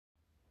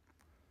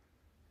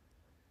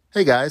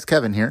Hey guys,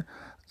 Kevin here.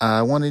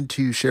 I wanted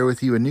to share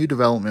with you a new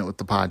development with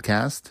the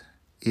podcast.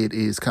 It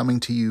is coming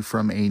to you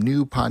from a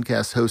new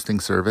podcast hosting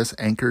service,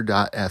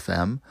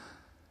 anchor.fm.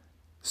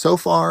 So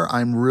far,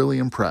 I'm really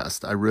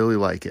impressed. I really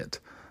like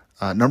it.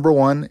 Number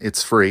one,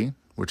 it's free,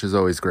 which is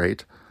always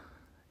great.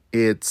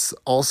 It's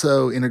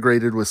also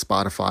integrated with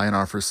Spotify and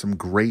offers some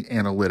great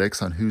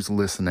analytics on who's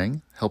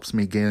listening. Helps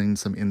me gain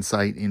some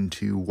insight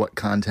into what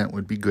content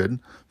would be good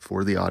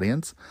for the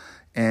audience.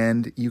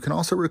 And you can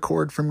also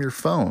record from your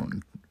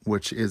phone,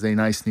 which is a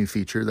nice new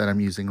feature that I'm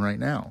using right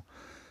now.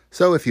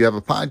 So if you have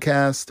a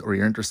podcast or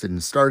you're interested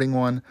in starting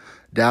one,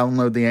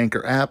 download the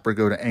Anchor app or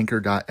go to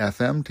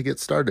anchor.fm to get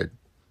started.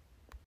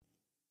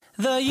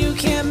 The You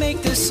Can't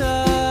Make This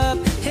Up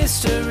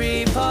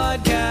History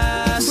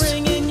Podcast,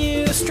 bringing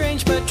you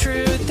strange but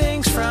true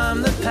things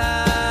from the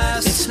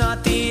past. It's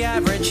not the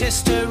average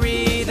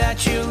history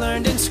that you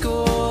learned in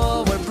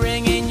school. We're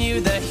bringing you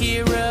the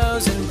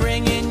heroes and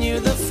bringing you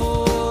the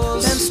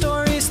fools, and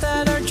stories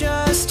that are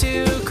just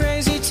too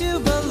crazy to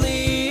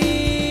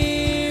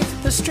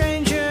believe. The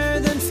stranger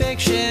than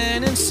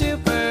fiction and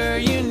super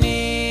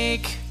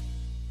unique.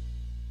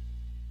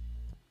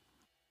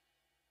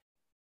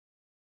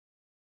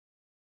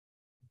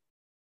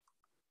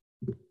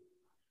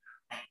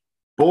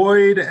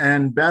 Boyd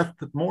and Beth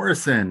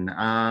Morrison,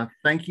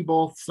 thank you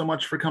both so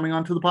much for coming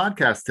onto the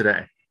podcast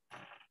today.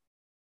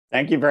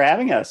 Thank you for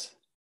having us.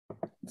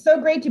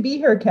 So great to be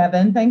here,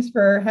 Kevin. Thanks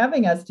for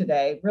having us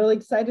today. Really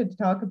excited to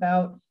talk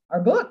about our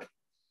book.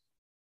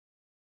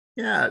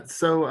 Yeah,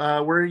 so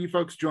where are you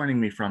folks joining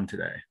me from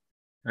today?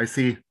 I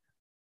see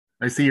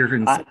you're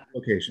in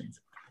locations.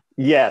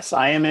 Yes,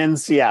 I am in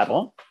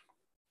Seattle.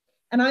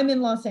 And I'm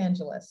in Los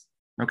Angeles.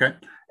 Okay,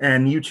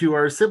 and you two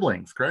are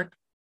siblings, correct?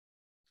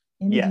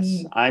 Indeed.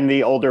 Yes, I'm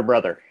the older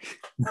brother.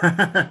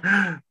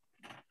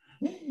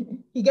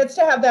 He gets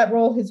to have that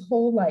role his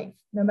whole life,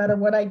 no matter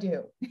what I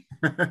do.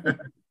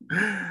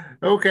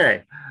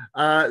 Okay,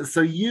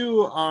 so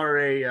you are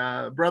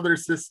a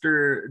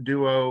brother-sister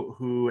duo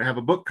who have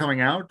a book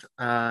coming out.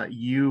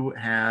 You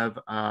have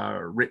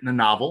written a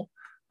novel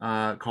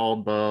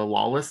called The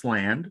Lawless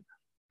Land.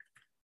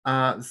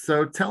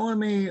 So tell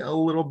me a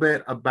little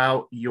bit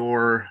about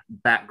your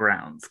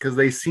backgrounds, because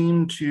they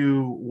seem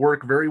to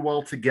work very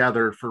well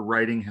together for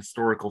writing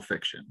historical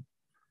fiction.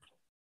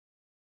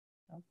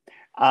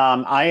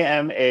 I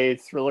am a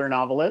thriller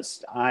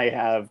novelist. I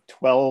have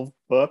 12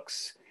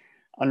 books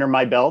under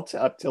my belt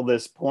up till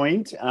this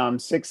point.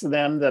 6 of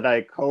them that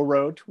I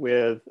co-wrote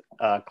with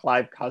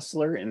Clive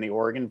Cussler in the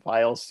Oregon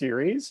Files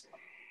series.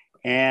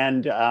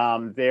 And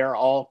they're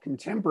all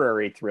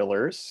contemporary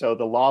thrillers. So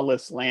The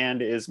Lawless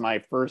Land is my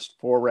first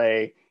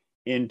foray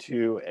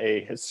into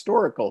a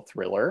historical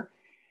thriller.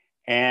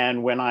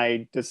 And when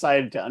I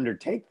decided to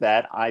undertake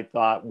that, I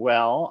thought,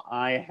 well,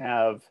 I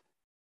have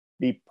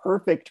the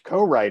perfect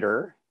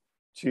co-writer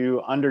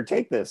to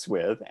undertake this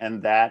with,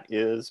 and that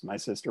is my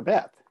sister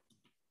Beth.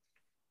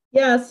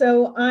 Yeah,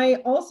 so I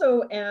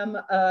also am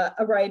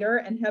a writer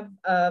and have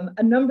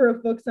a number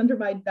of books under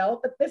my belt,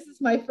 but this is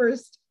my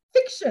first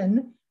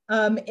fiction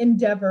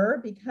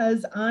endeavor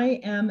because I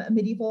am a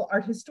medieval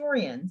art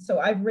historian. So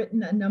I've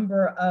written a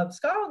number of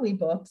scholarly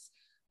books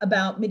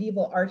about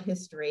medieval art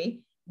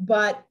history,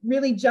 but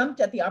really jumped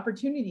at the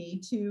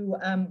opportunity to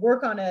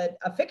work on a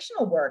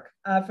fictional work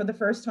for the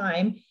first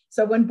time.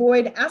 So when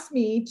Boyd asked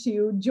me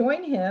to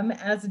join him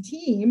as a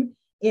team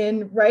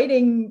in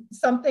writing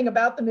something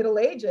about the Middle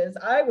Ages,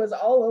 I was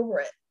all over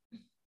it.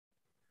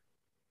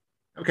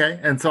 Okay,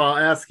 and so I'll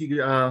ask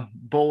you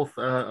both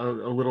a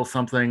little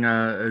something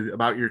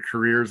about your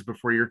careers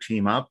before your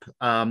team up.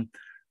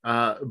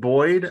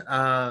 Boyd,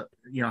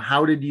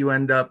 how did you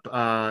end up,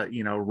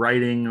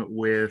 writing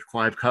with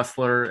Clive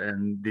Cussler,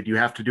 and did you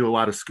have to do a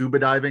lot of scuba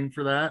diving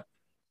for that?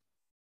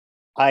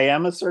 I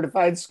am a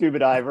certified scuba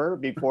diver.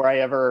 Before I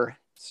ever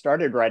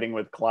started writing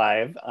with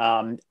Clive,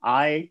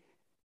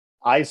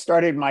 I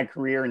started my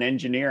career in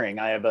engineering.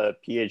 I have a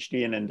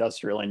PhD in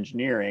industrial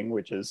engineering,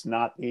 which is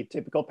not the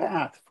typical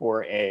path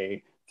for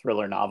a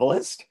thriller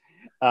novelist.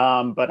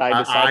 But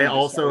I decided I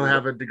also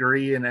have a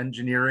degree in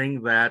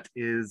engineering that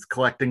is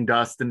collecting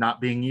dust and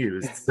not being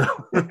used. So.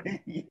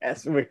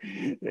 Yes,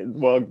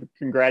 well,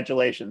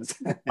 congratulations.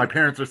 My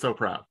parents are so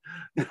proud.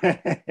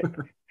 I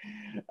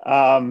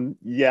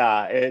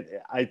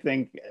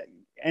think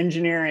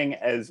engineering,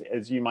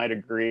 as you might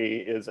agree,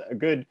 is a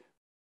good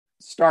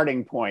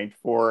starting point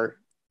for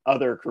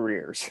other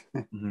careers.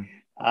 Mm-hmm.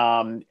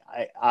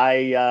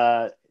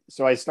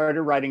 So I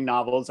started writing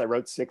novels. I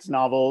wrote 6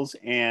 novels,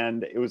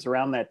 and it was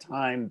around that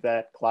time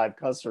that Clive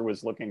Cussler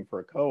was looking for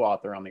a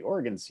co-author on the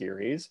Oregon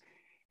series.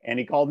 And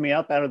he called me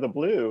up out of the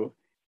blue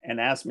and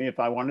asked me if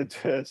I wanted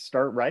to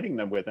start writing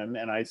them with him.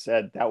 And I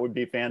said, that would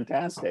be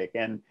fantastic.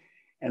 And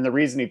the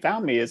reason he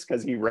found me is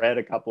because he read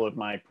a couple of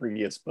my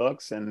previous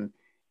books and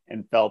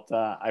felt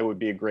I would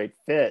be a great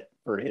fit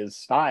for his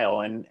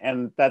style.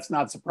 And that's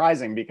not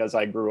surprising because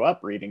I grew up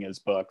reading his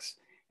books.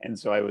 And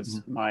so I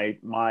was,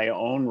 my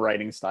own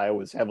writing style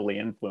was heavily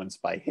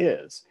influenced by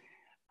his.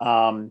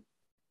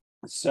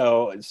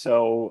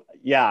 So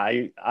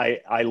yeah,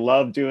 I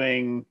love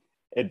doing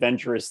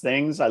adventurous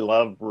things. I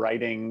love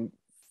writing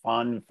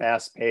fun,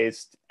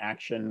 fast-paced,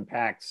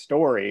 action-packed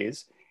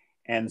stories.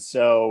 And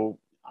so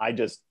I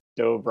just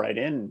dove right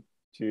in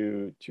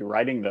to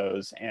writing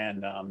those.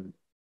 And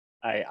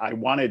I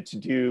wanted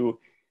to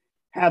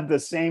have the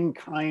same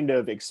kind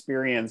of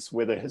experience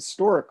with a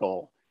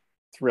historical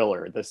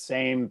thriller, the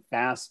same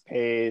fast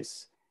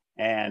pace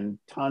and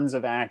tons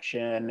of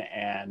action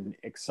and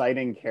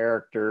exciting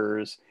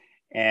characters.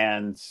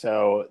 And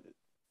so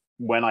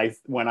when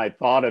I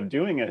thought of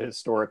doing a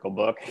historical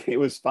book, it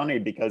was funny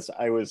because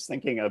I was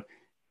thinking of,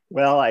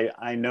 well,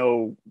 I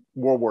know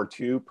World War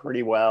II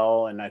pretty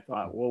well. And I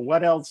thought, well,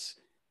 what else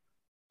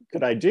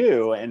could I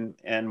do?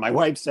 And my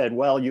wife said,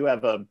 well, you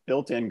have a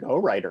built-in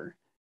co-writer.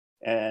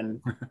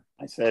 And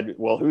I said,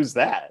 well, who's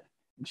that?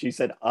 And she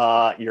said,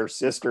 your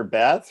sister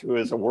Beth, who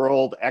is a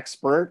world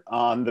expert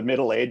on the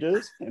Middle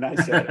Ages. And I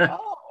said,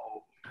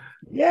 oh,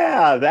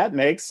 yeah, that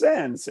makes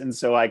sense. And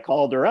so I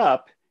called her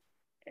up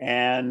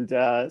and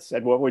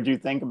said, what would you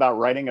think about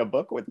writing a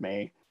book with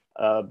me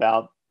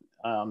about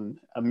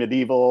a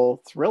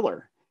medieval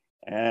thriller?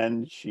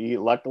 And she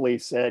luckily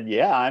said,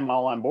 yeah, I'm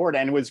all on board.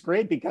 And it was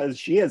great because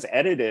she has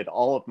edited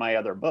all of my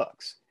other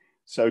books.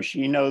 So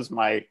she knows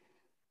my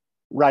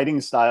writing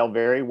style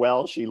very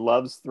well. She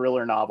loves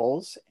thriller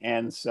novels.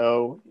 And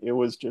so it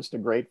was just a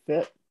great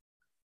fit.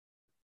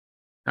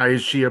 Now,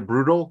 is she a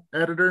brutal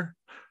editor?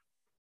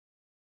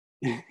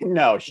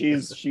 No,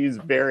 she's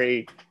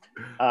very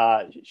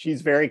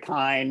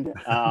kind,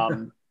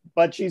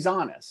 but she's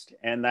honest.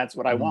 And that's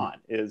what I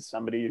want, is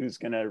somebody who's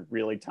going to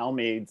really tell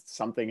me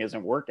something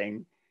isn't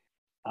working.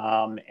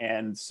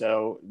 And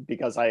so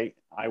because I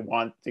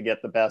want to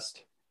get the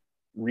best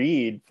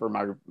read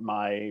for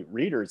my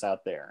readers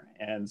out there.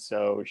 And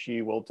so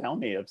she will tell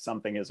me if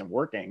something isn't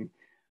working,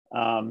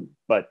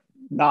 but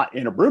not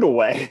in a brutal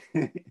way.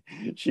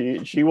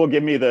 she will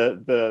give me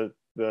the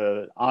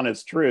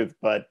honest truth,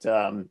 but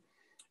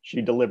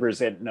she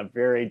delivers it in a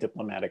very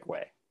diplomatic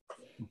way.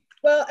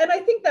 Well, and I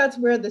think that's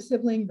where the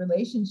sibling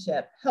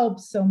relationship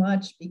helps so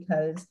much,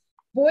 because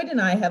Boyd and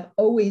I have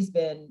always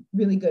been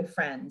really good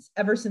friends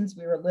ever since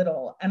we were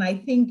little. And I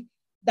think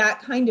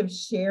that kind of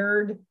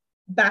shared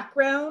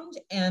background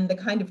and the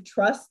kind of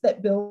trust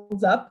that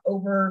builds up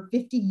over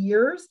 50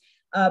 years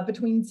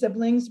between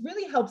siblings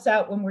really helps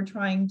out when we're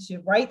trying to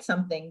write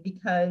something,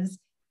 because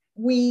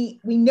we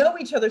know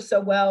each other so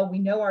well, we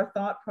know our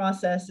thought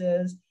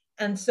processes.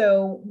 And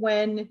so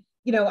when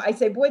I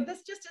say, Boyd,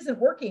 this just isn't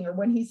working, or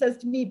when he says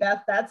to me,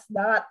 Beth, that's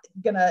not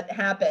gonna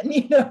happen,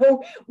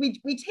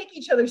 we take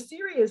each other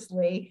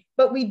seriously,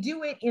 but we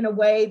do it in a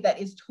way that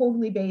is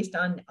totally based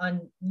on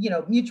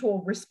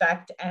mutual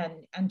respect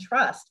and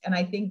trust. And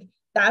I think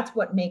that's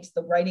what makes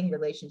the writing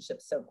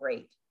relationship so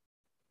great.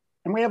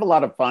 And we have a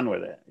lot of fun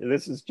with it.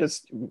 This is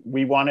just,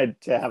 we wanted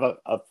to have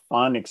a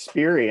fun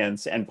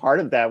experience. And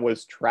part of that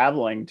was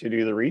traveling to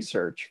do the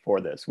research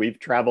for this. We've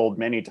traveled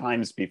many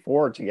times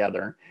before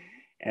together.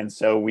 And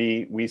so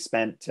we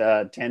spent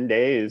 10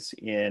 days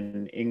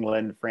in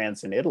England,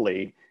 France, and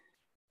Italy,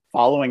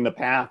 following the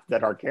path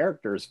that our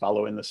characters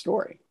follow in the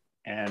story.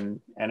 And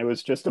it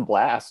was just a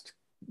blast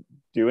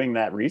doing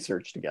that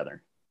research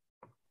together.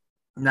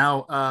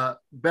 Now,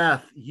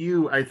 Beth,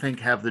 you, I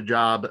think, have the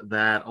job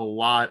that a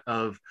lot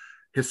of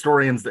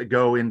historians that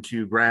go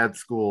into grad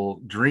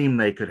school dream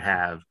they could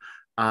have.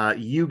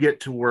 You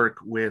get to work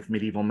with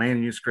medieval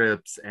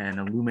manuscripts and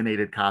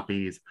illuminated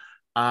copies.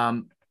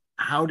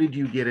 How did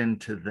you get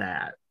into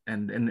that?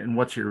 And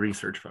what's your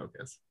research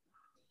focus?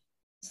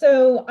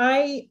 So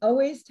I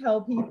always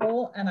tell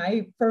people, and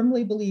I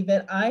firmly believe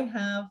it, I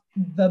have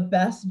the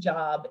best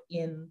job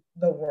in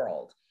the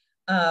world.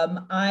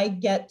 I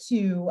get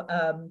to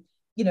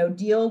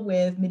deal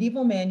with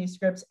medieval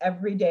manuscripts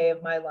every day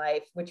of my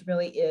life, which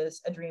really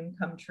is a dream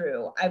come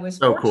true. I was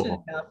so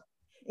fortunate enough.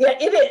 Yeah,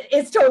 it is.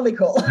 It's totally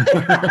cool.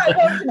 I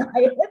won't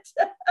deny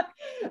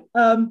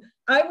it.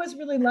 I was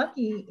really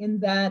lucky in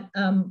that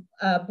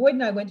Boyd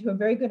and I went to a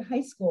very good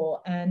high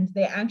school, and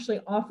they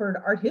actually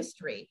offered art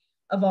history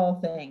of all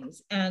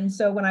things. And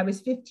so when I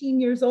was 15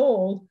 years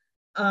old,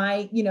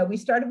 we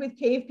started with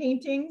cave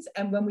paintings.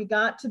 And when we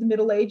got to the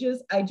Middle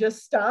Ages, I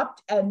just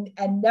stopped and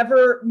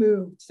never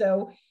moved.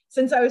 So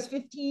since I was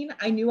 15,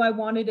 I knew I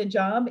wanted a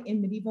job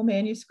in medieval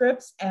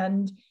manuscripts,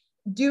 and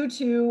due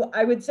to,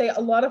 I would say, a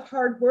lot of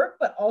hard work,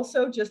 but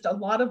also just a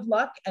lot of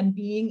luck and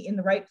being in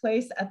the right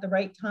place at the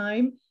right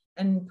time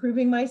and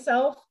proving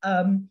myself.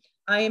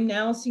 I am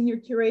now senior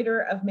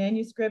curator of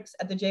manuscripts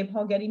at the J.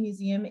 Paul Getty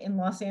Museum in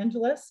Los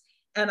Angeles.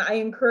 And I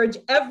encourage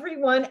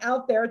everyone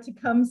out there to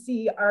come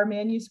see our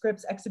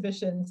manuscripts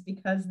exhibitions,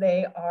 because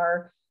they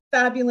are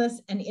fabulous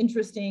and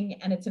interesting.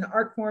 And it's an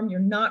art form you're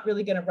not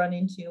really going to run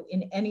into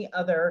in any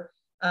other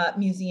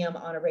museum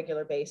on a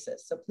regular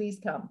basis. So please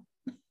come.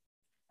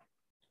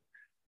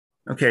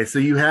 Okay, so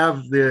you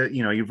have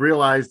you've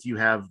realized you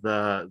have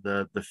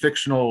the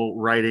fictional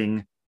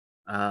writing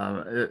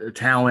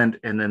talent,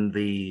 and then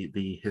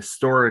the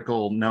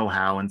historical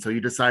know-how, and so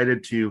you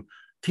decided to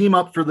team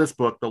up for this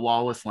book, The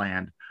Lawless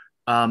Land.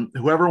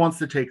 Whoever wants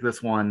to take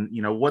this one,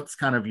 what's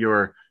kind of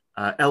your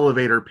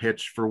elevator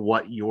pitch for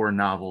what your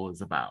novel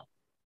is about?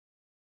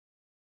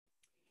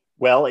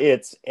 Well,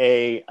 it's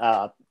a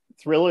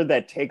thriller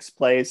that takes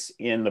place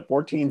in the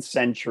 14th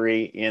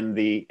century in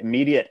the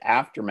immediate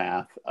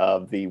aftermath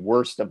of the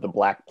worst of the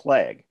Black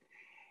Plague.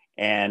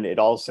 And it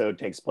also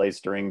takes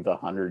place during the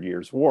 100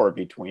 Years' War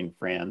between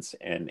France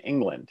and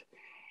England.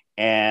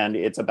 And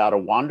it's about a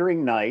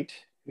wandering knight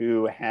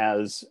who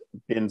has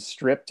been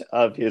stripped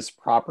of his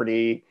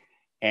property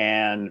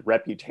and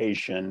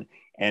reputation,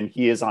 and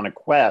he is on a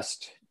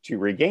quest to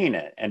regain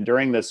it. And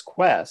during this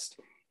quest,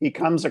 he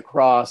comes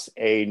across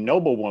a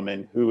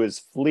noblewoman who is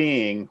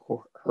fleeing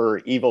her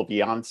evil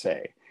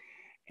fiance.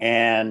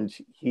 And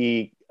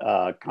he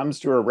comes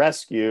to her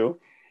rescue,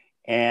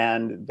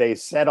 and they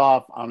set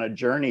off on a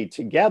journey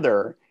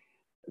together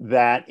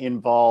that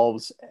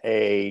involves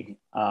a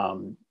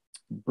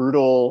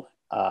brutal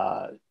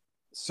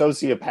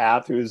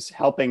sociopath who's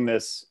helping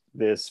this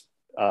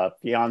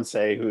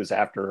fiance who's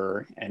after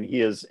her, and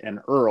he is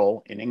an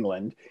earl in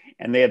England.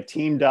 And they have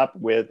teamed up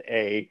with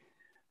a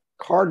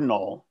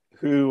cardinal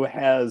who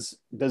has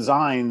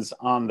designs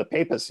on the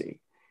papacy.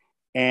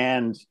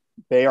 And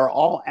they are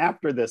all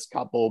after this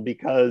couple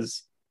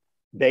because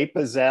they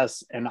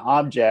possess an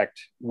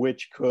object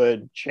which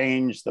could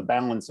change the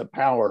balance of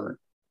power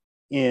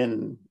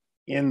in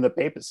the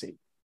papacy.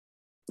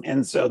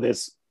 And so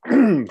this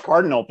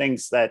cardinal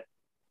thinks that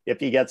if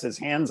he gets his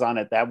hands on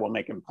it, that will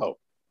make him pope.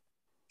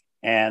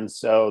 And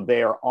so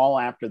they are all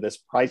after this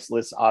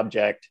priceless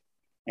object.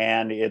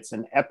 And it's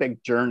an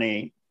epic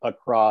journey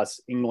across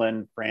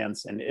England,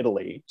 France, and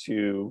Italy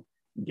to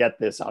get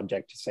this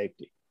object to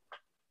safety.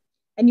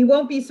 And you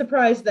won't be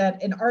surprised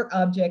that an art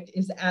object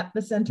is at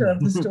the center of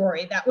the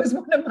story. That was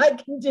one of my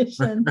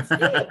conditions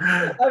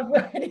of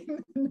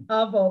writing the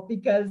novel,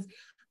 because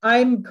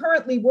I'm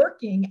currently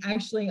working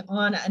actually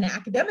on an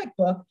academic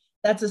book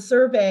that's a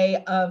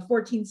survey of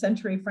 14th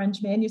century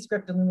French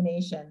manuscript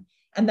illumination.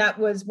 And that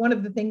was one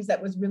of the things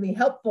that was really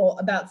helpful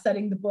about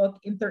setting the book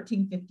in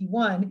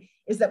 1351,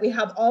 is that we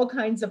have all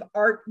kinds of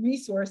art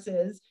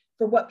resources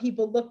for what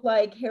people look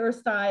like,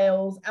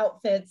 hairstyles,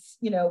 outfits,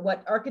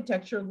 what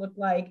architecture looked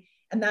like.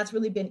 And that's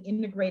really been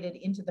integrated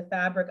into the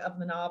fabric of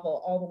the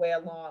novel all the way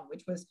along,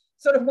 which was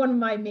sort of one of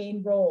my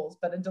main roles,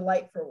 but a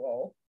delightful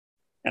role.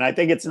 And I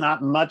think it's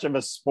not much of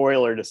a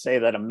spoiler to say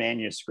that a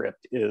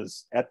manuscript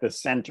is at the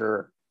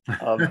center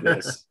of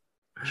this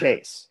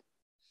chase.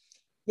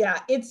 Yeah,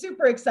 it's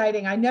super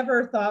exciting. I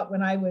never thought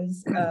when I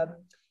was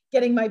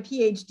getting my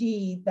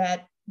PhD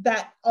that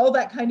all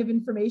that kind of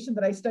information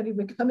that I studied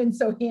would come in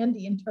so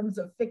handy in terms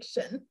of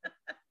fiction.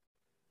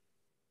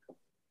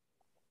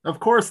 Of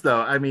course,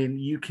 though, I mean,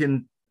 you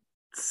can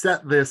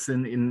set this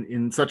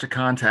in such a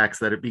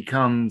context that it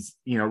becomes,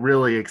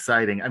 really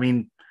exciting. I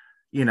mean,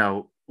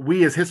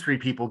 we as history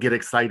people get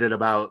excited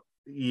about,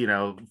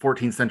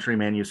 14th century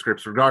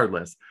manuscripts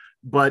regardless,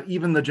 but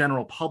even the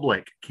general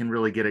public can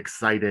really get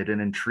excited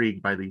and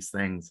intrigued by these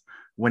things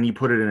when you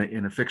put it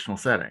in a fictional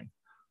setting.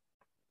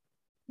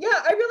 Yeah,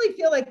 I really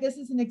feel like this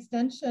is an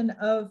extension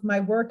of my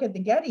work at the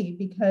Getty,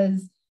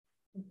 because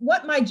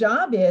what my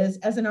job is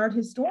as an art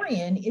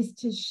historian is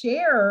to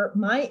share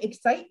my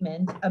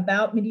excitement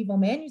about medieval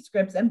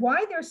manuscripts and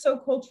why they're so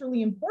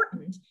culturally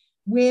important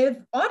with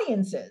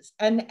audiences.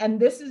 And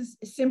this is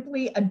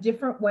simply a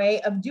different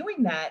way of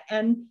doing that.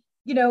 And,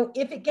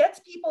 if it gets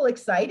people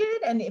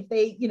excited, and if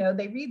they,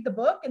 they read the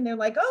book and they're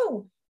like,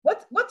 oh,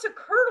 what's a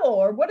hurtle,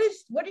 or what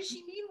does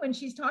she mean when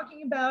she's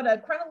talking about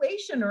a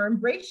crenellation or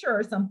embrasure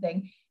or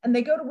something, and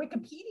they go to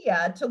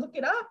Wikipedia to look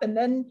it up, and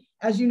then,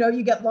 as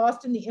you get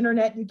lost in the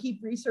internet and you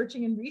keep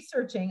researching and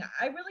researching.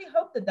 I really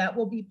hope that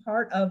will be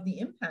part of the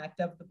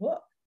impact of the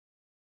book.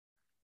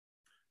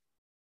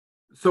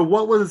 So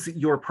what was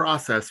your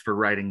process for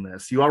writing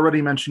this? You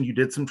already mentioned you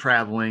did some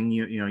traveling,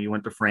 you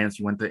went to France,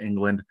 you went to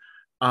England.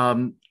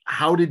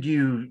 How did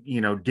you,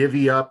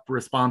 divvy up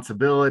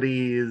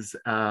responsibilities,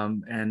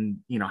 and,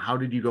 how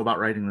did you go about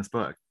writing this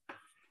book?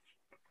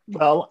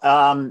 Well,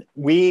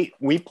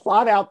 we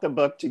plot out the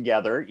book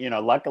together.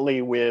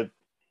 Luckily with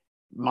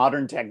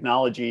modern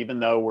technology, even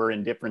though we're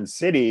in different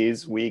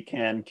cities, we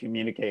can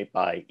communicate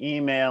by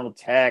email,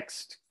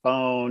 text,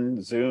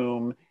 phone,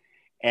 Zoom.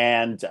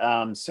 And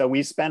so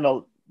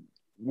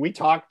we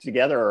talk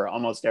together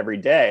almost every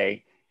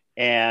day.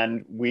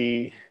 And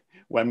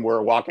when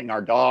we're walking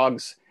our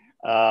dogs,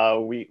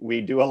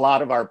 we do a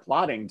lot of our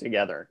plotting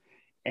together.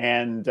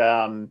 And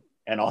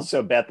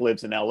also Beth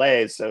lives in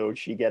LA, so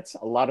she gets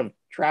a lot of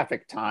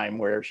traffic time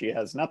where she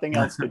has nothing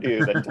else to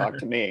do than talk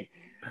to me.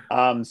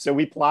 So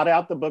we plot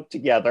out the book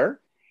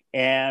together.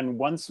 And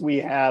once we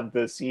have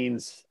the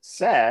scenes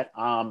set,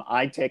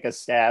 I take a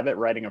stab at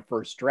writing a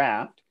first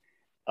draft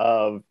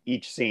of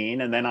each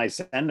scene, and then I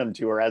send them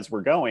to her as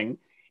we're going.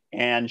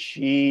 And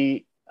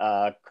she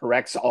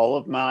corrects all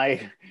of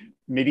my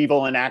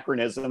medieval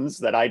anachronisms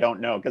that I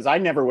don't know, because I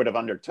never would have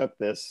undertook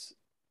this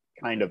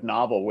kind of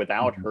novel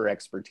without her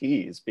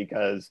expertise,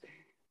 because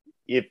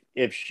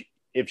if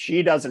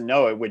she doesn't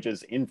know it, which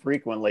is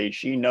infrequently,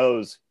 she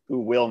knows who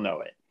will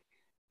know it.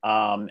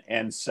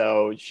 And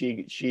so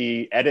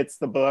she edits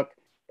the book,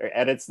 or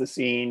edits the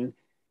scene,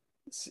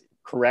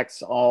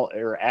 corrects all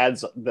or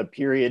adds the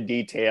period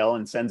detail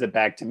and sends it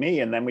back to me.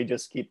 And then we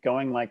just keep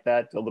going like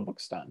that till the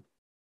book's done.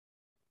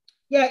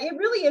 Yeah, it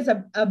really is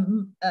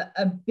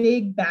a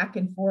big back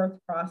and forth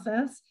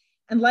process.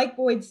 And like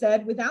Boyd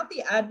said, without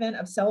the advent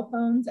of cell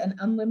phones and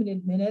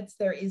unlimited minutes,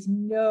 there is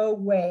no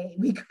way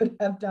we could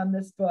have done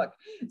this book.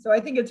 So I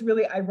think it's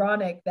really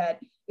ironic that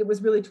it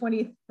was really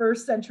 21st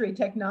century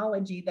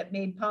technology that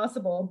made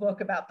possible a book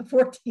about the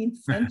 14th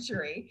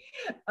century.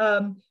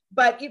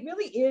 But it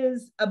really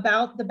is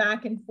about the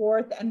back and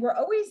forth, and we're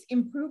always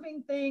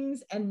improving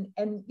things. And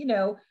you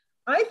know,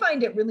 I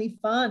find it really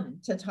fun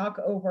to talk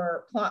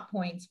over plot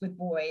points with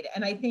Boyd.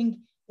 And I think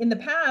in the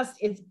past,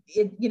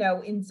 you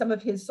know, in some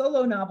of his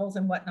solo novels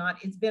and whatnot,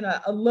 it's been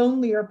a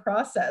lonelier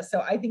process. So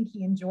I think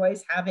he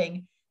enjoys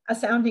having a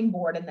sounding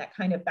board and that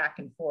kind of back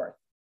and forth.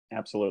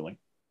 Absolutely.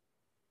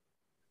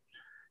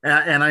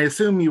 And I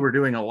assume you were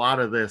doing a lot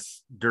of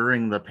this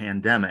during the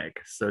pandemic.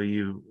 So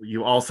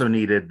you also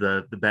needed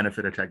the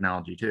benefit of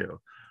technology too.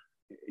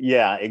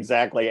 Yeah,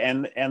 exactly.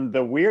 And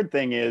the weird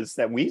thing is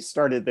that we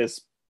started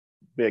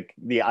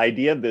the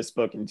idea of this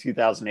book in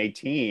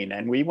 2018,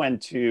 and we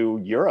went to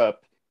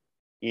Europe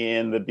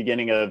in the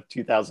beginning of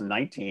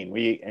 2019.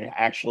 We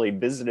actually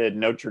visited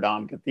Notre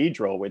Dame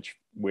Cathedral,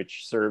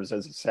 which serves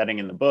as a setting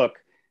in the book,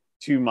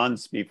 2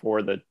 months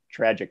before the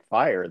tragic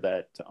fire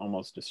that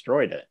almost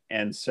destroyed it.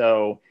 And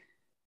so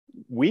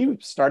we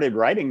started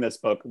writing this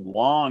book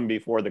long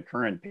before the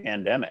current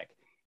pandemic.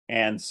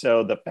 And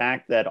so the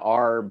fact that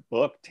our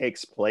book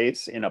takes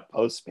place in a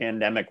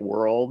post-pandemic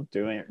world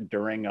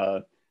during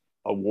a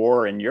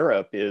war in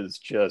Europe is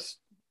just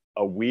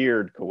a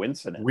weird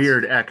coincidence.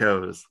 Weird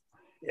echoes.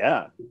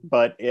 Yeah,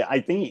 but I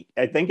think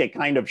it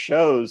kind of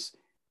shows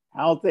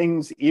how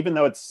things, even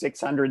though it's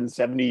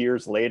 670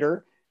 years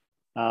later,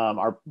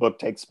 our book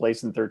takes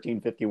place in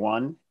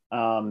 1351.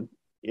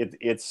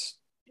 It's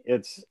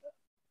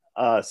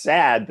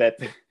sad that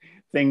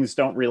things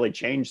don't really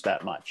change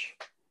that much.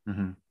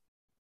 Mm-hmm.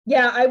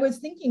 Yeah, I was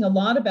thinking a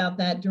lot about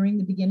that during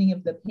the beginning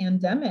of the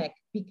pandemic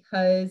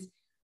because,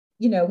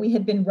 you know, we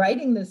had been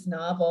writing this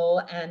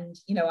novel and,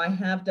 you know, I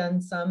have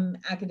done some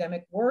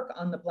academic work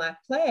on the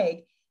Black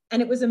Plague.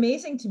 And it was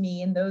amazing to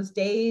me in those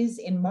days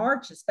in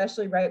March,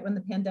 especially right when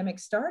the pandemic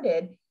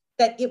started,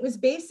 that it was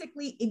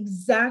basically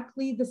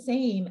exactly the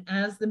same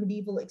as the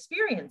medieval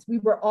experience. We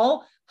were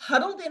all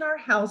huddled in our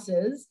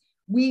houses.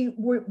 We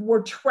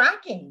were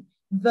tracking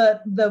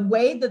the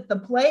way that the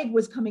plague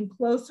was coming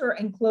closer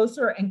and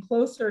closer and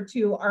closer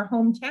to our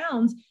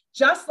hometowns,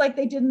 just like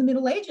they did in the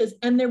Middle Ages.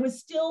 And there was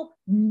still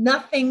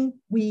nothing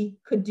we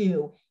could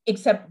do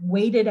except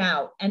wait it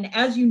out. And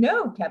as you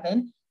know,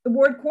 Kevin, the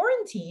word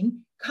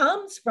quarantine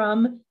comes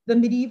from the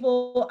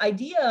medieval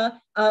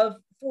idea of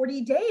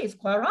 40 days,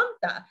 40,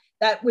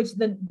 that which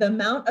the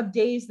amount of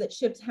days that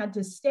ships had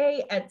to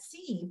stay at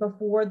sea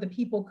before the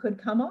people could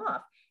come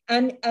off.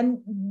 And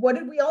what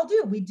did we all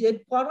do? We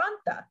did 40.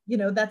 You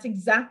know, that's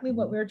exactly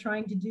what we were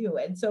trying to do.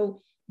 And so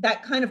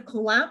that kind of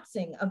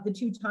collapsing of the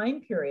two time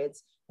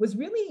periods was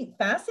really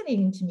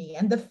fascinating to me.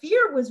 And the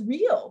fear was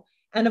real.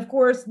 And of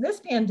course,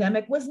 this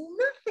pandemic was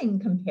nothing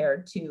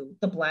compared to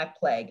the Black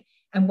Plague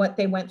and what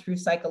they went through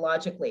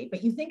psychologically.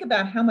 But you think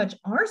about how much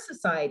our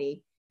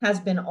society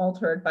has been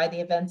altered by the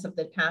events of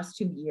the past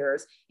 2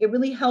 years. It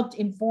really helped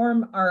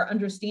inform our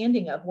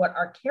understanding of what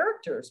our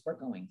characters were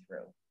going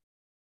through.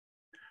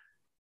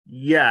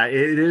 Yeah,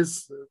 it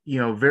is, you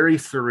know, very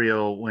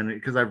surreal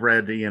because I've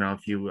read, you know, a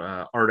few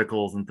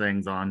articles and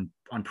things on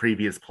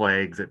previous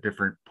plagues at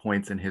different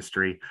points in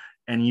history.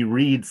 And you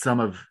read some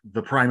of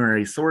the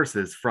primary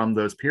sources from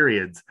those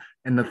periods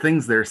and the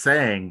things they're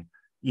saying,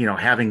 you know,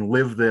 having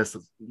lived this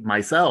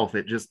myself,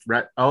 it just,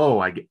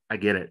 I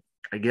get it.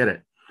 I get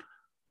it.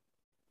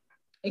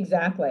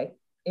 Exactly.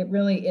 It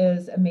really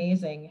is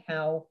amazing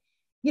how,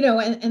 you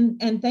know,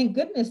 and thank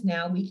goodness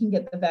now we can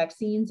get the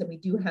vaccines and we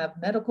do have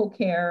medical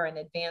care and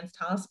advanced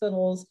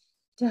hospitals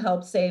to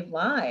help save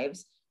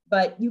lives.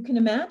 But you can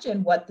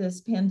imagine what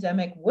this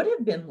pandemic would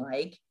have been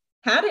like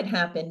had it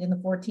happened in the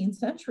 14th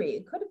century.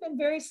 It could have been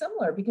very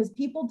similar because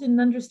people didn't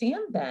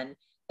understand then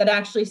that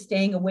actually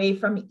staying away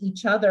from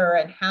each other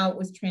and how it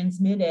was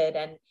transmitted.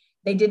 And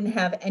they didn't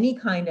have any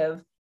kind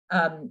of,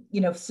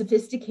 you know,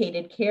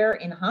 sophisticated care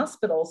in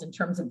hospitals in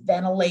terms of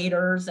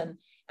ventilators and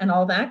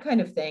all that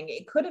kind of thing.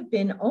 It could have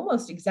been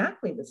almost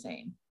exactly the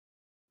same.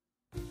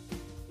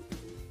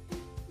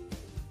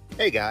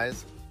 Hey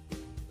guys,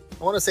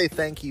 I want to say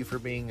thank you for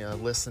being a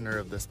listener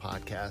of this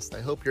podcast.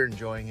 I hope you're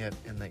enjoying it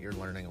and that you're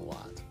learning a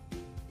lot.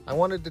 I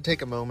wanted to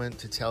take a moment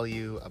to tell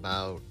you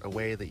about a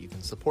way that you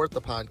can support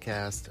the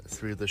podcast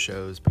through the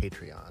show's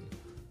Patreon.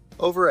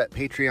 Over at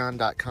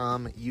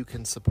patreon.com, you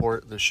can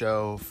support the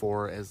show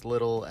for as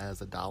little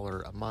as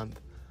 $1 a month.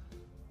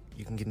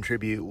 You can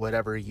contribute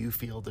whatever you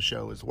feel the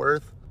show is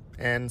worth,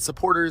 and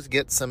supporters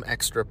get some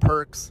extra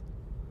perks,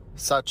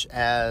 such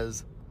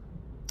as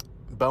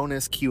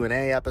bonus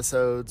Q&A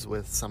episodes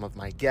with some of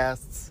my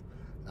guests,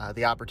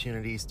 the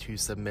opportunities to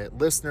submit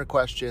listener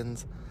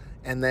questions,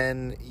 And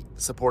then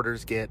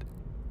supporters get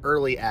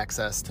early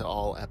access to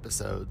all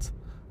episodes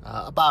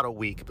about a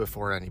week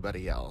before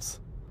anybody else.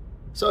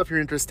 So if you're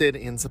interested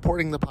in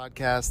supporting the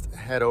podcast,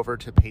 head over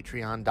to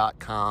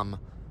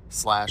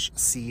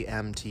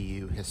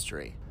patreon.com/CMTU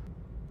history.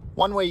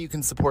 One way you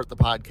can support the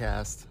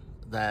podcast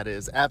that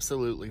is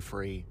absolutely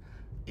free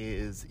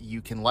is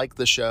you can like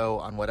the show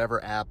on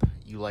whatever app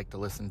you like to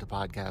listen to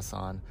podcasts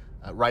on,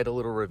 write a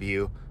little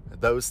review.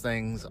 Those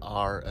things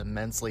are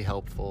immensely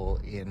helpful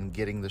in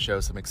getting the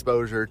show some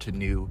exposure to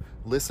new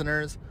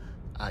listeners.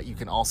 You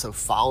can also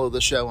follow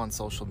the show on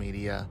social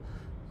media.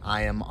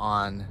 I am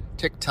on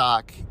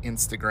TikTok,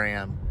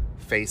 Instagram,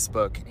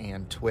 Facebook,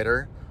 and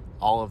Twitter.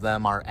 All of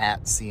them are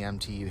at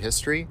CMTU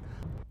History.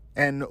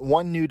 And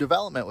one new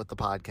development with the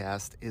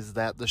podcast is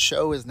that the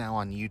show is now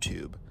on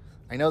YouTube.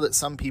 I know that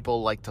some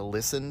people like to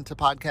listen to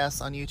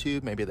podcasts on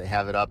YouTube. Maybe they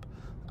have it up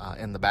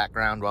in the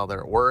background while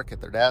they're at work,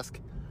 at their desk.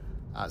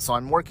 So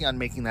I'm working on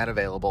making that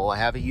available. I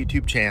have a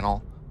YouTube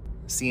channel,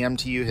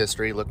 CMTU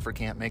History. Look for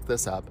Can't Make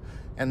This Up.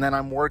 And then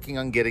I'm working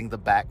on getting the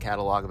back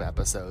catalog of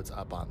episodes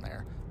up on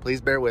there.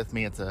 Please bear with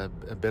me. It's a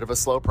bit of a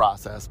slow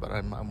process, but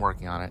I'm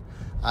working on it.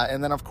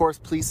 And then, of course,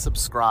 please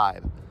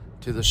subscribe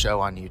to the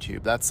show on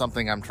YouTube. That's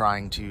something I'm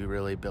trying to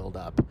really build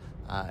up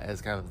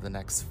as kind of the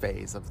next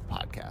phase of the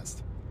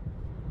podcast.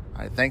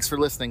 All right, thanks for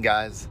listening,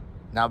 guys.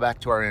 Now back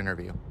to our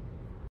interview.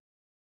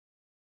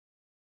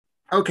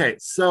 Okay,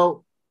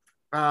 so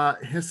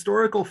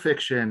historical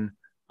fiction,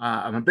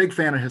 I'm a big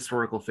fan of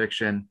historical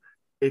fiction.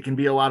 It can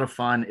be a lot of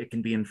fun. It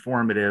can be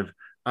informative.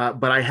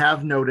 But I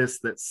have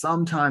noticed that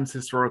sometimes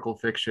historical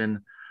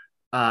fiction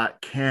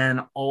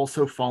can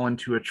also fall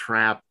into a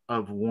trap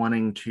of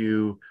wanting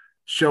to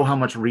show how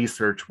much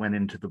research went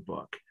into the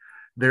book.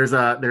 There's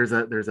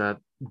a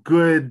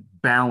good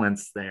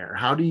balance there.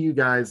 How do you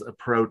guys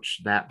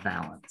approach that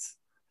balance?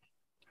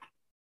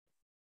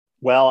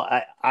 Well,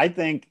 I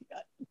think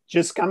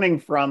just coming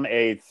from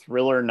a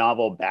thriller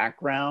novel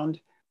background,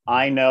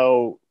 I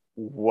know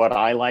what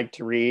I like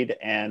to read.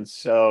 And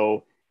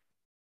so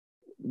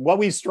what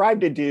we strive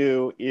to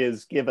do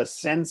is give a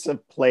sense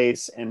of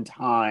place and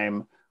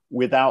time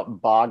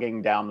without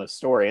bogging down the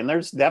story. And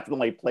there's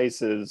definitely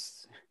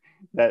places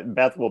that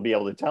Beth will be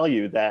able to tell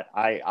you that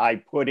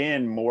I put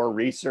in more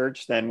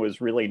research than was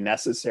really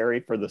necessary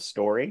for the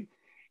story.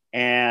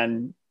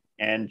 And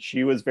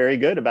she was very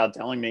good about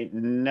telling me,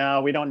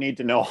 no, we don't need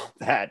to know all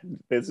that.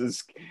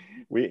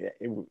 We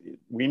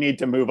need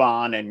to move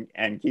on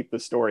and keep the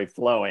story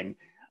flowing.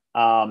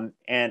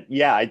 And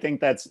yeah, I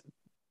think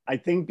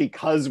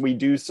because we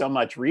do so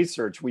much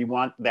research, we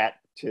want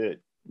to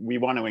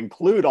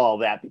include all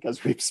that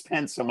because we've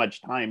spent so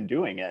much time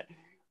doing it.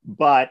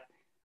 But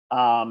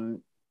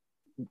after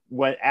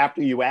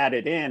you add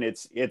it in,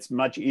 it's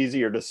much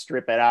easier to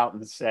strip it out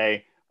and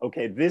say,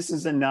 okay, this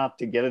is enough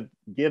to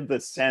give the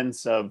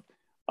sense of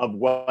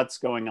what's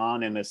going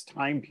on in this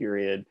time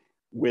period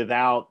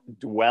without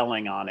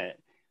dwelling on it.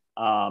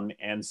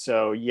 And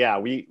so,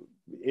 yeah,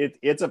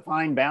 it's a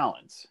fine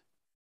balance.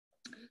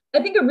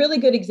 I think a really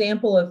good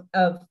example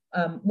of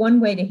one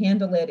way to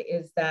handle it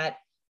is that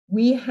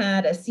we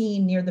had a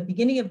scene near the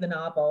beginning of the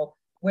novel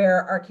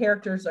where our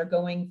characters are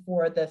going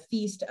for the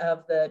feast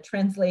of the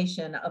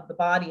translation of the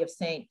body of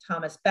St.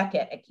 Thomas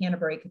Becket at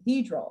Canterbury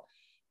Cathedral.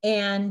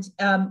 And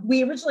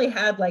we originally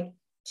had like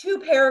 2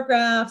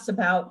 paragraphs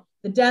about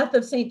the death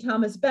of St.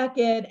 Thomas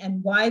Becket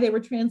and why they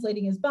were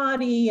translating his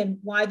body and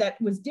why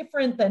that was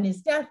different than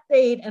his death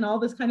date and all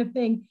this kind of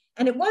thing.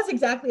 And it was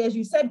exactly as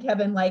you said,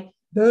 Kevin, like,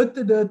 and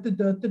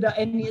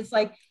it's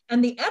like,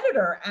 and the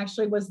editor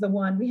actually was the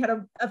one, we had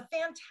a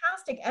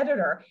fantastic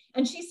editor,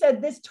 and she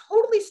said, this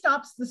totally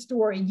stops the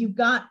story, you've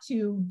got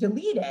to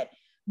delete it.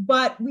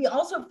 But we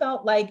also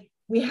felt like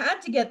we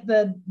had to get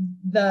the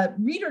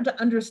reader to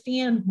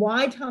understand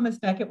why Thomas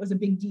Becket was a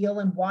big deal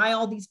and why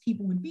all these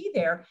people would be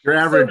there. Your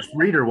average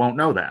reader won't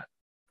know that.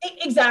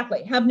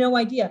 Exactly, have no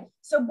idea.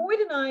 So Boyd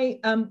and I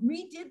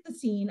redid the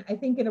scene, I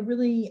think, in a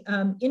really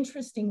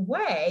interesting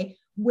way,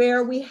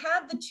 where we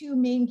had the 2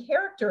 main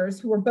characters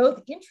who are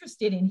both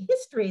interested in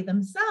history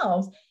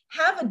themselves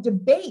have a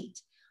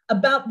debate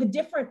about the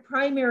different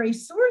primary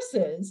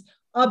sources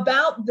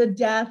about the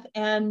death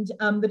and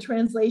the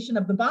translation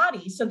of the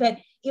body, so that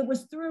it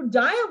was through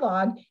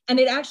dialogue, and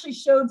it actually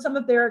showed some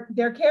of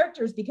their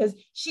characters, because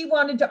she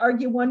wanted to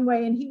argue one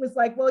way and he was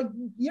like, well,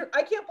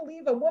 I can't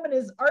believe a woman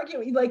is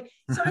arguing, like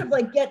sort of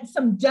like get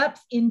some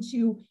depth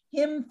into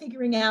him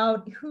figuring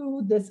out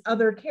who this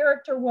other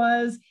character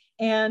was.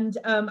 And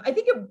I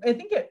think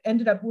it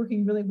ended up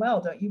working really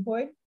well, don't you,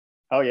 Boyd?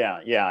 Oh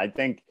yeah, I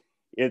think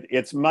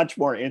it's much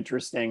more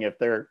interesting if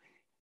they're,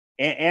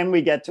 and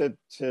we get to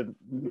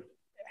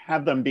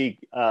have them be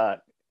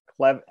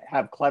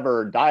have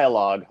clever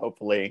dialogue,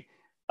 hopefully,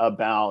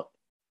 about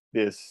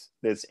this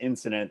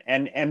incident,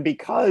 and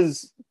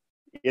because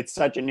it's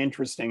such an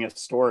interesting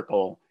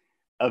historical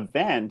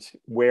event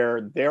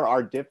where there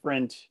are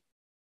different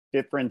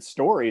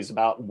stories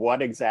about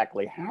what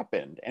exactly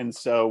happened, and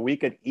so we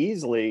could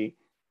easily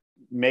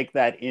make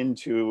that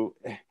into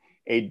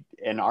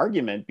an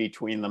argument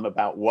between them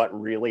about what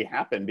really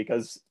happened,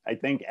 because I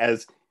think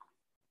as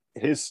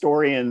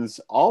historians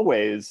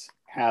always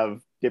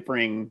have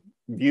differing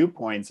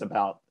viewpoints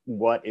about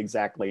what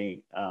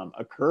exactly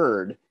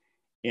occurred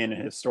in a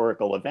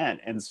historical event.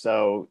 And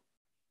so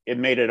it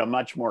made it a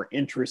much more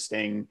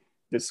interesting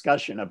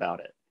discussion about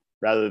it,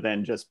 rather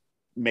than just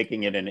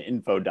making it an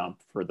info dump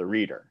for the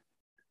reader.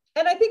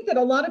 And I think that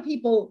a lot of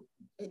people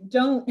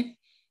don't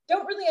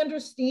really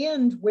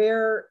understand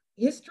where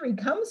history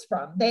comes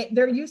from.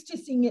 They're used to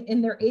seeing it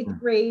in their 8th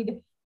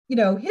grade,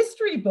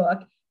 history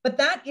book, but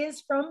that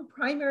is from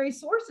primary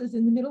sources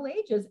in the Middle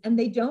Ages, and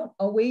they don't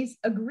always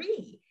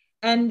agree.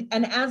 And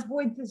as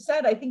Boyd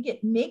said, I think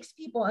it makes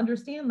people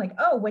understand, like,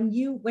 oh,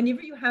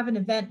 whenever you have an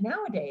event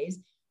nowadays,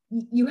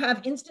 you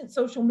have instant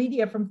social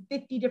media from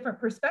 50 different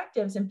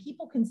perspectives, and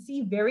people can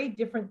see very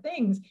different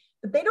things,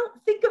 but they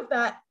don't think of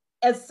that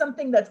as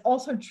something that's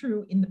also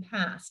true in the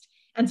past.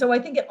 And so I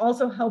think it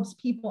also helps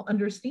people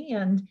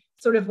understand,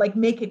 sort of like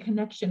make a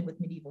connection with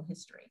medieval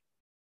history.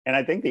 And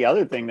I think the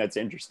other thing that's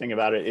interesting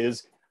about it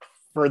is,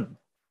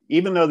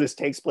 even though this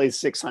takes place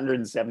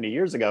 670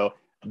 years ago,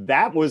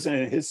 that was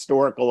a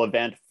historical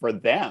event for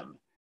them,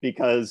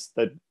 because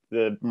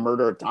the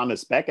murder of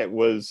Thomas Becket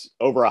was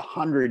over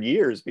 100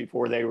 years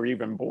before they were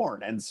even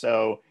born. And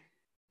so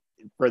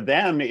for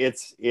them,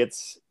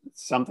 it's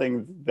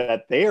something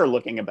that they are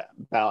looking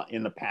about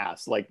in the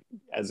past, like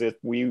as if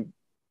we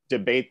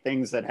debate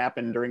things that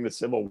happened during the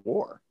Civil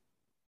War.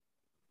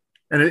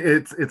 And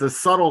it's a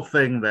subtle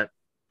thing that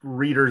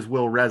readers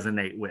will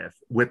resonate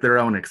with their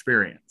own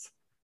experience,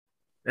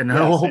 and yes,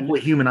 hopefully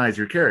humanize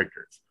your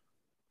characters.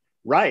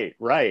 Right.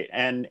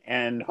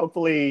 And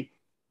hopefully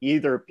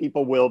either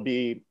people will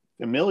be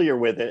familiar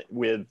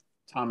with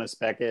Thomas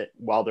Becket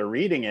while they're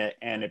reading it,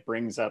 and it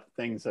brings up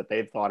things that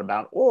they've thought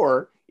about,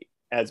 or,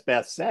 as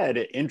Beth said,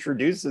 it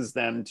introduces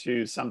them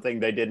to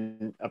something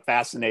a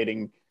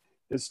fascinating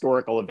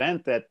historical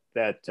event that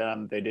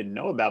they didn't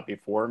know about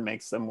before,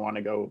 makes them want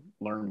to go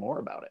learn more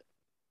about it.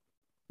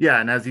 Yeah,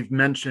 and as you've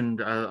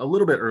mentioned a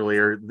little bit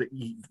earlier,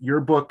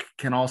 your book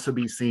can also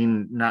be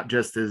seen not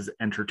just as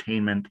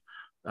entertainment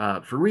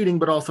for reading,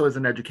 but also as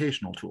an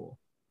educational tool.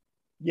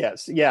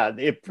 Yes, yeah.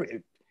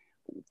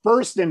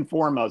 First and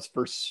foremost,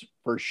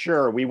 for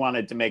sure, we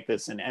wanted to make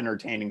this an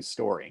entertaining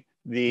story.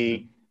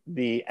 The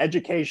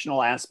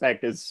educational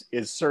aspect is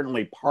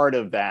certainly part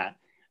of that,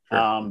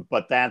 sure.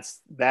 But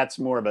that's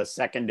more of a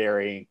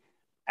secondary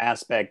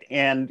aspect.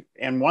 And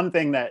one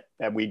thing that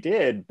we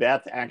did,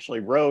 Beth actually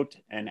wrote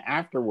an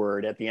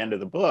afterword at the end of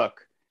the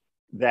book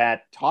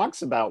that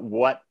talks about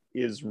what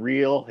is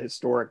real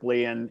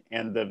historically and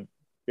the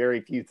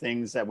very few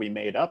things that we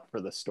made up for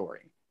the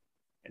story.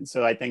 And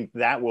so I think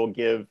that will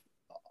give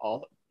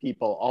all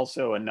people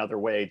also another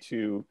way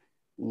to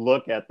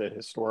look at the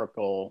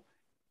historical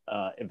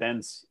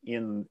events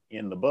in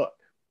the book.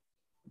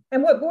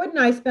 And what Boyd and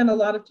I spent a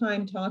lot of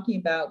time talking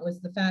about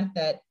was the fact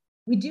that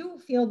we do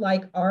feel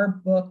like our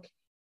book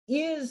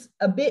is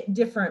a bit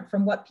different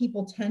from what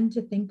people tend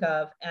to think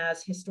of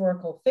as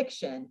historical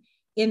fiction,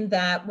 in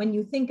that when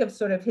you think of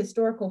sort of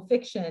historical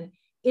fiction,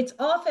 it's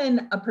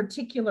often a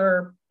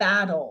particular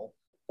battle,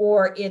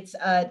 or it's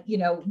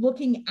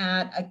looking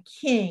at a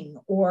king,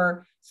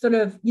 or sort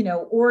of,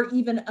 or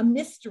even a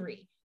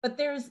mystery. But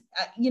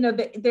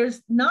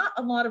there's not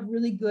a lot of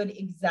really good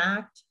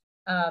exact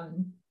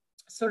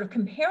sort of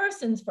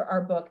comparisons for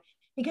our book,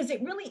 because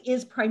it really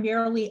is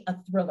primarily a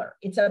thriller.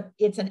 It's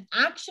an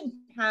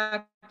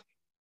action-packed,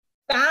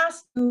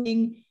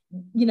 fast-moving,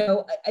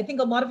 I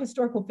think a lot of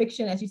historical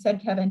fiction, as you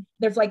said, Kevin,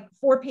 there's like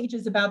 4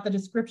 pages about the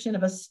description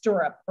of a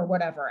stirrup or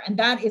whatever. And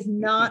that is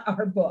not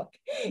our book.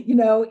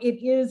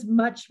 It is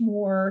much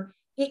more,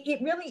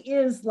 it really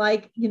is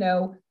like,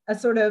 a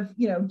sort of,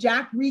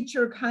 Jack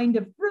Reacher kind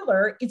of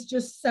thriller. It's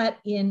just set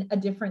in a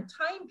different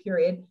time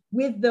period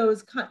with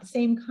those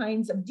same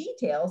kinds of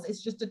details.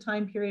 It's just a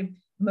time period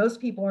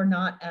most people are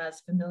not as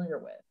familiar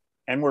with.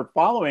 And we're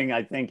following,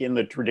 I think, in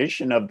the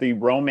tradition of the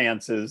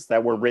romances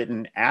that were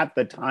written at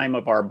the time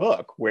of our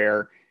book,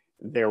 where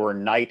there were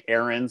knight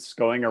errants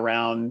going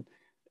around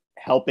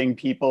helping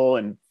people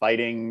and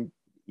fighting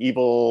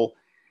evil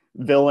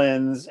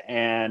villains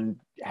and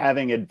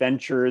having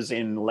adventures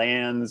in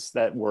lands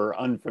that were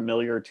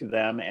unfamiliar to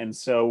them. And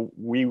so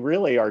we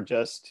really are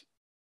just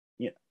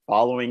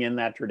following in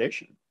that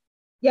tradition.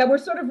 Yeah, we're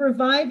sort of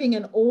reviving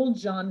an old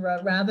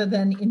genre rather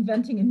than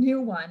inventing a new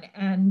one.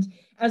 And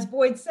as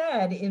Boyd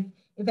said,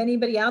 if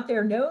anybody out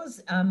there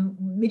knows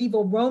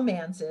medieval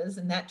romances,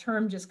 and that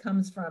term just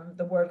comes from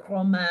the word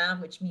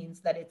roman, which means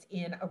that it's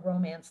in a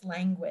Romance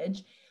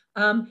language.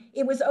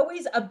 It was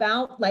always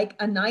about like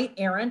a knight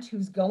errant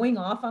who's going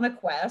off on a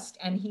quest,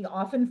 and he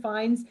often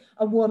finds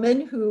a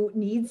woman who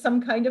needs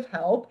some kind of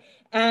help.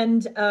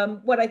 And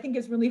what I think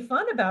is really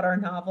fun about our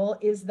novel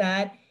is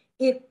that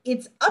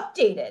it's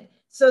updated,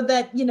 so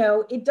that,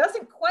 it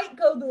doesn't quite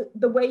go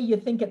the way you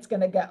think it's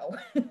going to go.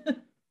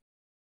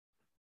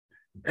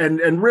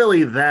 and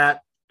really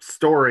that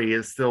story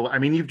is still, I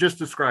mean, you've just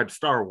described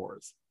Star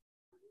Wars.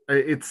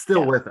 It's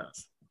still with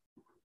us.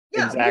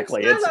 Yeah,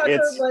 exactly. Luke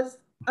Skywalker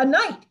a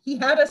knight. He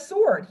had a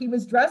sword. He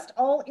was dressed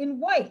all in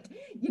white.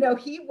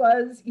 He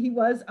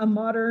was a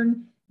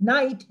modern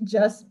knight,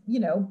 just,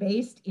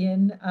 based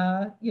in,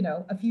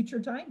 a future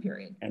time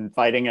period. And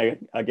fighting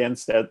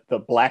against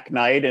the Black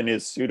Knight in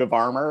his suit of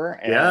armor.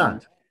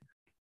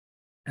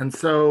 And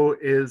so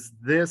is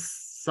this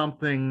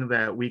something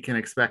that we can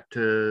expect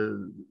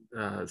to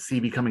see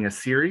becoming a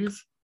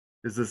series?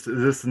 Is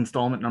this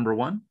installment number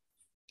 1?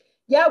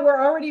 Yeah,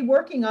 we're already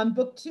working on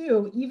book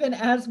 2, even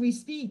as we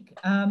speak.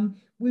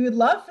 We would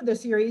love for the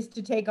series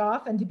to take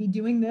off and to be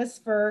doing this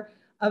for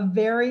a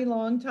very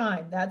long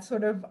time. That's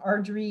sort of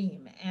our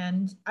dream.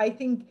 And I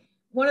think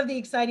one of the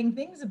exciting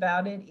things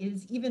about it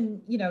is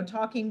even,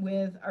 talking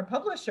with our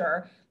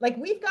publisher, like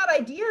we've got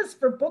ideas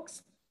for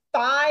books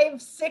 5,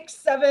 6,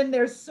 7.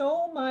 There's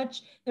so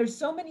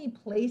many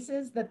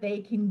places that they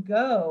can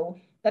go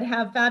that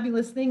have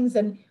fabulous things.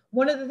 And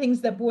one of the things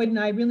that Boyd and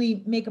I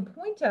really make a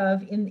point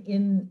of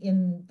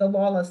in the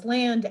Lawless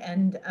Land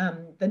and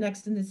the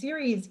next in the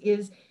series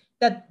is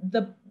that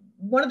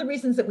one of the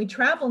reasons that we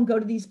travel and go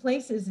to these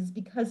places is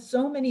because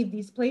so many of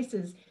these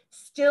places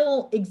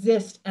still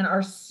exist and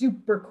are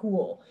super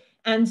cool.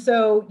 And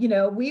so,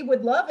 we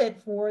would love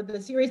it for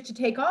the series to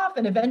take off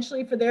and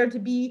eventually for there to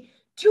be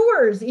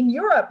tours in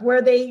Europe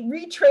where they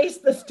retrace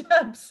the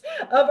steps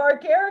of our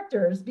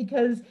characters,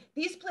 because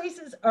these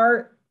places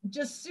are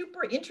just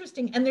super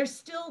interesting and they're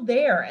still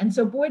there. And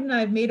so Boyd and I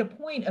have made a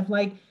point of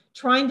like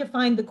trying to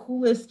find the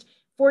coolest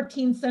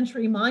 14th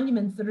century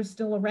monuments that are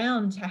still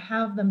around to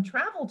have them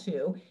travel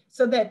to,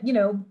 so that,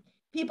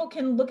 people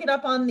can look it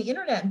up on the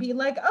internet and be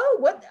like, oh,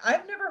 what?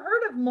 I've never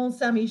heard of Mont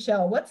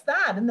Saint-Michel. What's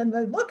that? And then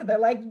they look and they're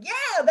like,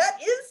 yeah, that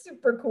is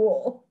super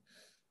cool.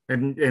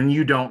 And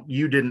you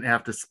didn't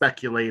have to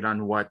speculate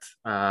on what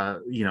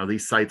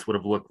these sites would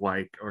have looked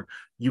like, or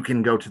you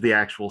can go to the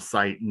actual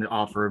site and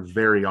offer a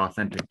very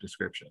authentic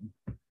description.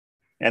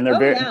 And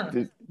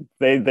they're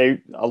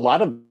they a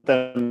lot of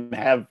them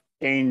have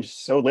changed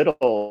so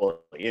little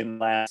in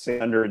the last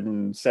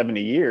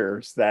 170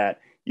 years that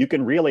you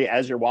can really,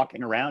 as you're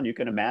walking around, you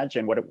can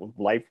imagine what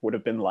life would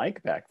have been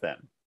like back then.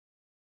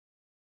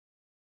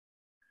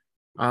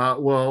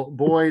 Well,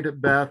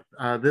 Boyd, Beth,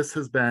 this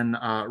has been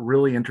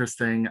really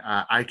interesting.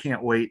 I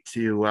can't wait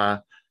to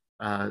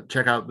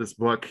check out this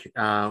book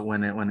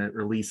when it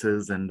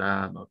releases, and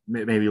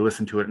maybe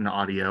listen to it in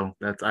audio.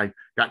 I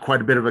got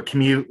quite a bit of a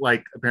commute,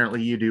 like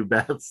apparently you do,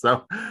 Beth.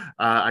 So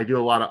I do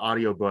a lot of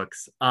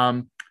audiobooks.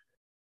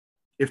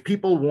 If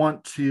people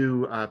want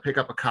to pick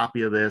up a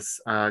copy of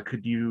this,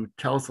 could you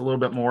tell us a little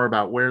bit more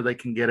about where they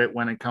can get it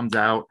when it comes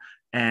out,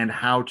 and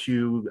how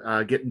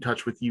to get in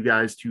touch with you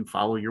guys to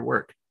follow your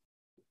work?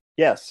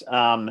 Yes,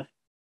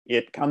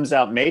 it comes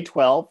out May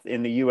 12th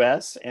in the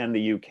US and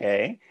the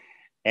UK.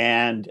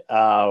 And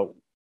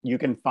you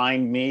can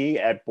find me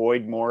at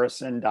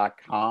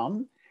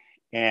boydmorrison.com.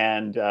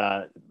 And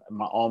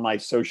all my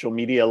social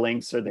media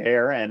links are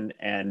there, and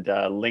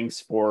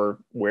links for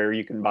where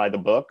you can buy the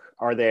book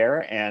are there.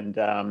 And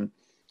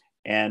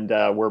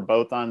we're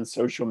both on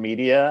social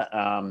media.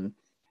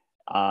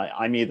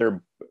 I'm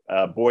either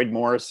Boyd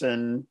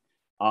Morrison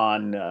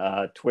on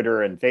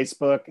Twitter and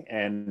Facebook,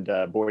 and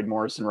Boyd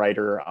Morrison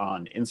Writer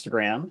on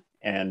Instagram.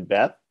 And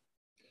Beth?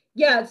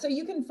 Yeah, so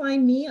you can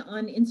find me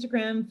on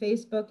Instagram,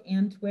 Facebook,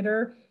 and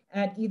Twitter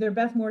at either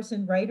Beth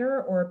Morrison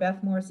Writer or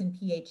Beth Morrison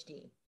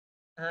PhD.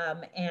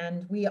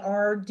 And we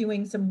are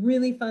doing some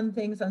really fun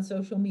things on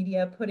social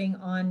media, putting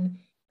on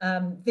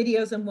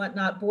videos and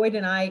whatnot. Boyd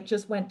and I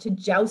just went to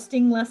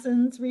jousting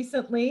lessons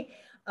recently,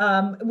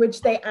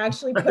 which they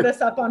actually put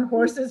us up on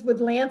horses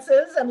with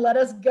lances and let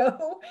us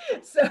go.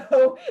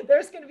 So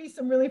there's going to be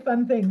some really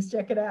fun things.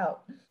 Check it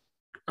out.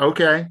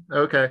 Okay.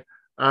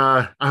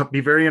 I'll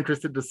be very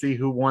interested to see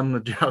who won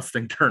the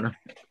jousting tournament.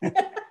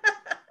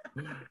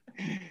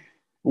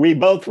 We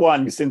both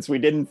won since we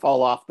didn't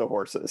fall off the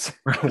horses.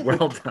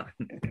 Well done.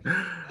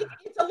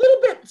 It's a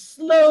little bit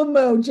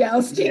slow-mo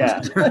jousting. Yeah.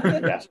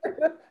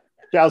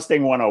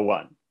 Jousting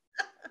 101.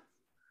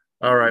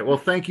 All right. Well,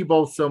 thank you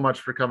both so much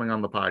for coming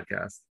on the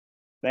podcast.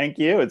 Thank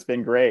you. It's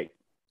been great.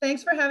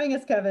 Thanks for having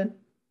us, Kevin.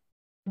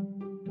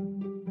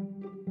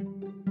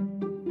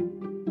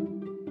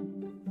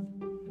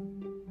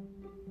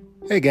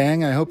 Hey,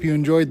 gang. I hope you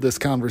enjoyed this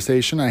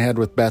conversation I had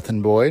with Beth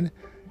and Boyd.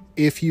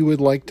 If you would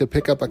like to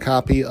pick up a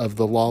copy of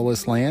The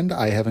Lawless Land,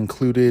 I have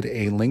included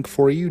a link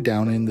for you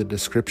down in the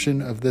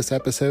description of this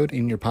episode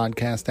in your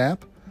podcast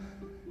app.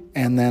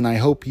 And then I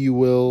hope you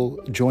will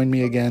join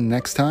me again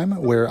next time,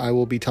 where I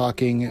will be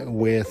talking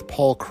with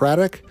Paul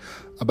Craddock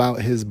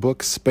about his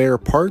book Spare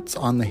Parts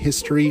on the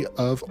History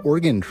of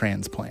Organ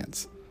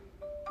Transplants.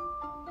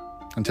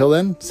 Until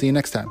then, see you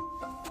next time.